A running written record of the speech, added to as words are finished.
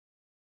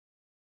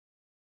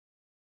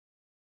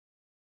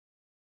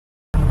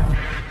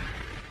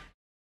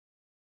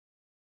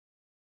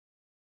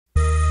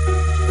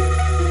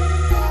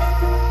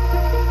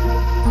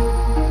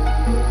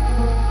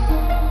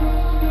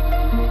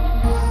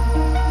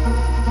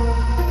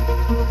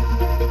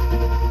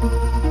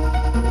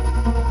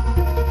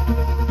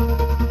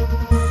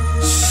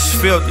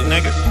filthy,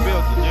 nigga.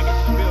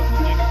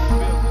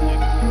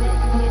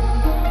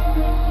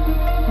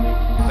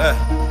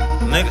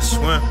 Niggas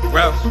swim,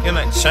 bro, can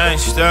I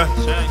change stuff?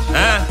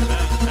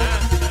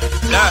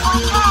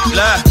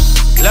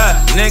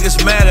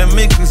 Niggas mad at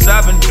me cause I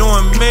been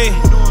doing me.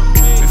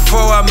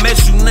 Before I met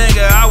you,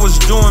 nigga, I was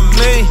doing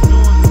me.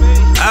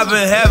 I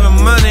been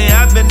having money,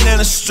 I been in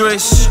the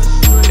streets.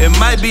 It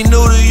might be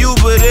new to you,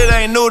 but it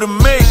ain't new to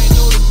me.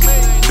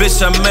 Bitch,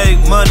 I make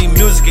money,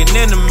 music and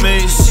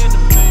enemies.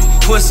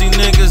 Pussy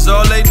niggas,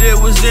 all they did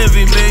was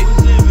envy me.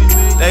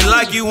 They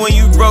like you when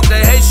you broke,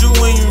 they hate you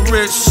when you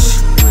rich.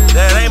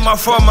 That ain't my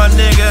fault, my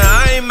nigga,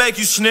 I ain't make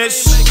you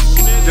snitch.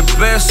 The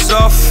best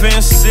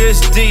offense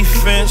is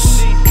defense.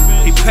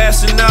 He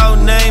passing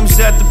out names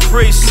at the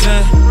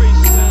precinct.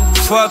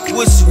 Fuck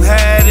what you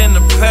had in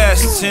the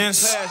past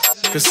tense.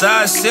 Cause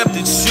I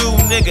accepted you,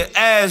 nigga,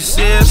 as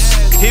is.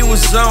 He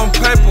was on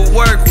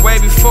paperwork way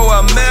before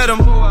I met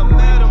him.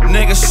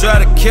 Niggas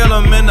try to kill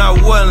him and I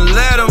wouldn't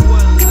let him.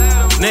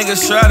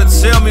 Niggas try to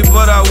tell me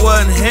but I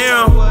wouldn't hear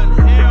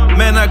him.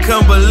 Man, I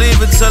couldn't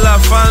believe it till I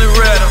finally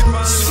read them.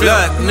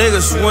 Look,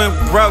 niggas went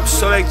broke,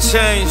 so they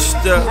changed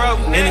up.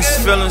 And his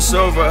feelings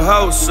over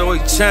hoes, so he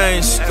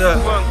changed up.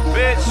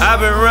 I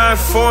been riding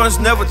foreigns,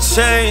 never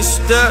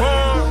changed up.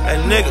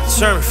 That nigga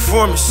turned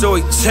for me, so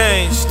he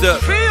changed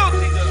up.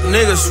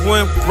 Niggas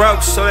went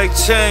broke, so they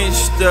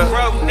changed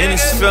up. And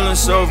his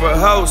feelings over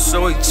hoes,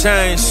 so he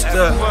changed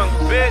up.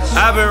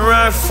 I been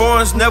riding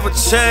foreigns, never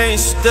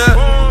changed up.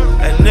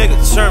 That nigga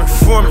turned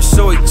for me,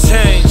 so he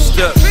changed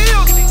up.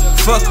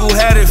 Fuck who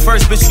had it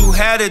first, bitch, you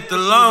had it the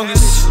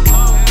longest.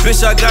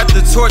 Bitch, I got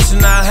the torch and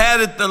I had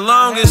it the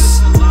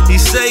longest. He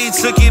say he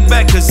took it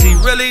back cause he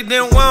really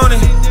didn't want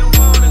it.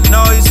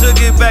 No, he took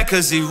it back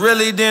cause he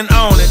really didn't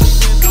own it.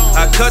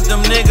 I cut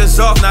them niggas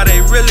off, now they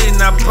really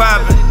not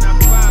poppin'.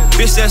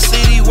 Bitch, that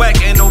CD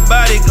whack, ain't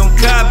nobody gon'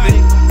 copy.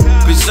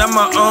 Bitch, I'm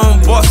my own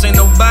boss, ain't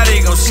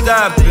nobody gon'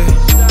 stop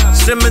it.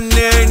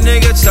 Seminary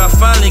nigga till I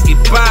finally get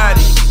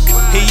body.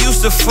 He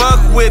used to fuck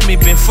with me,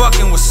 been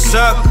fucking with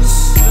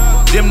suckers.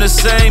 Them the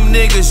same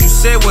niggas you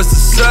said was the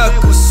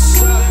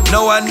suckers.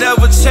 No, I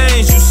never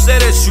changed, you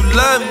said that you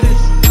love me.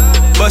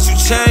 But you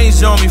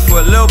changed on me for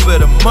a little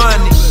bit of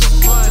money.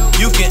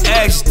 You can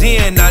ask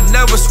then, I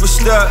never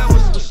switched up.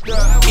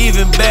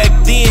 Even back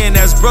then,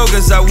 as broke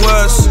as I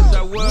was.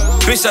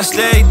 Bitch, I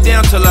stayed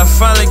down till I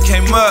finally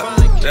came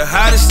up. The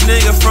hottest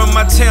nigga from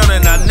my town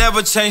and I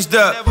never changed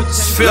up.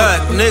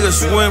 Look,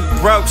 niggas went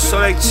broke, so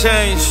they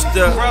changed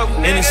up.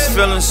 And his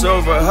feelings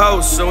over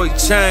hoes, so he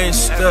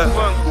changed up.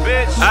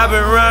 I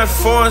been riding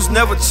foreigns,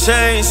 never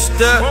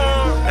changed up.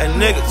 That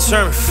nigga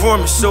turned for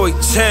me, so he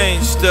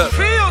changed up.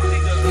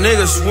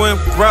 Niggas went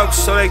broke,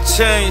 so they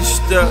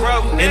changed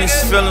up. And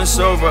his feelings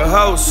over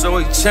hoes, so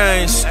he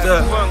changed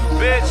up.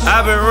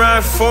 I been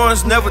riding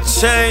foreigns, never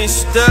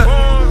changed up.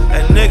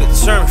 That nigga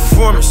turned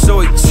for me,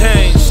 so he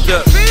changed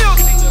up.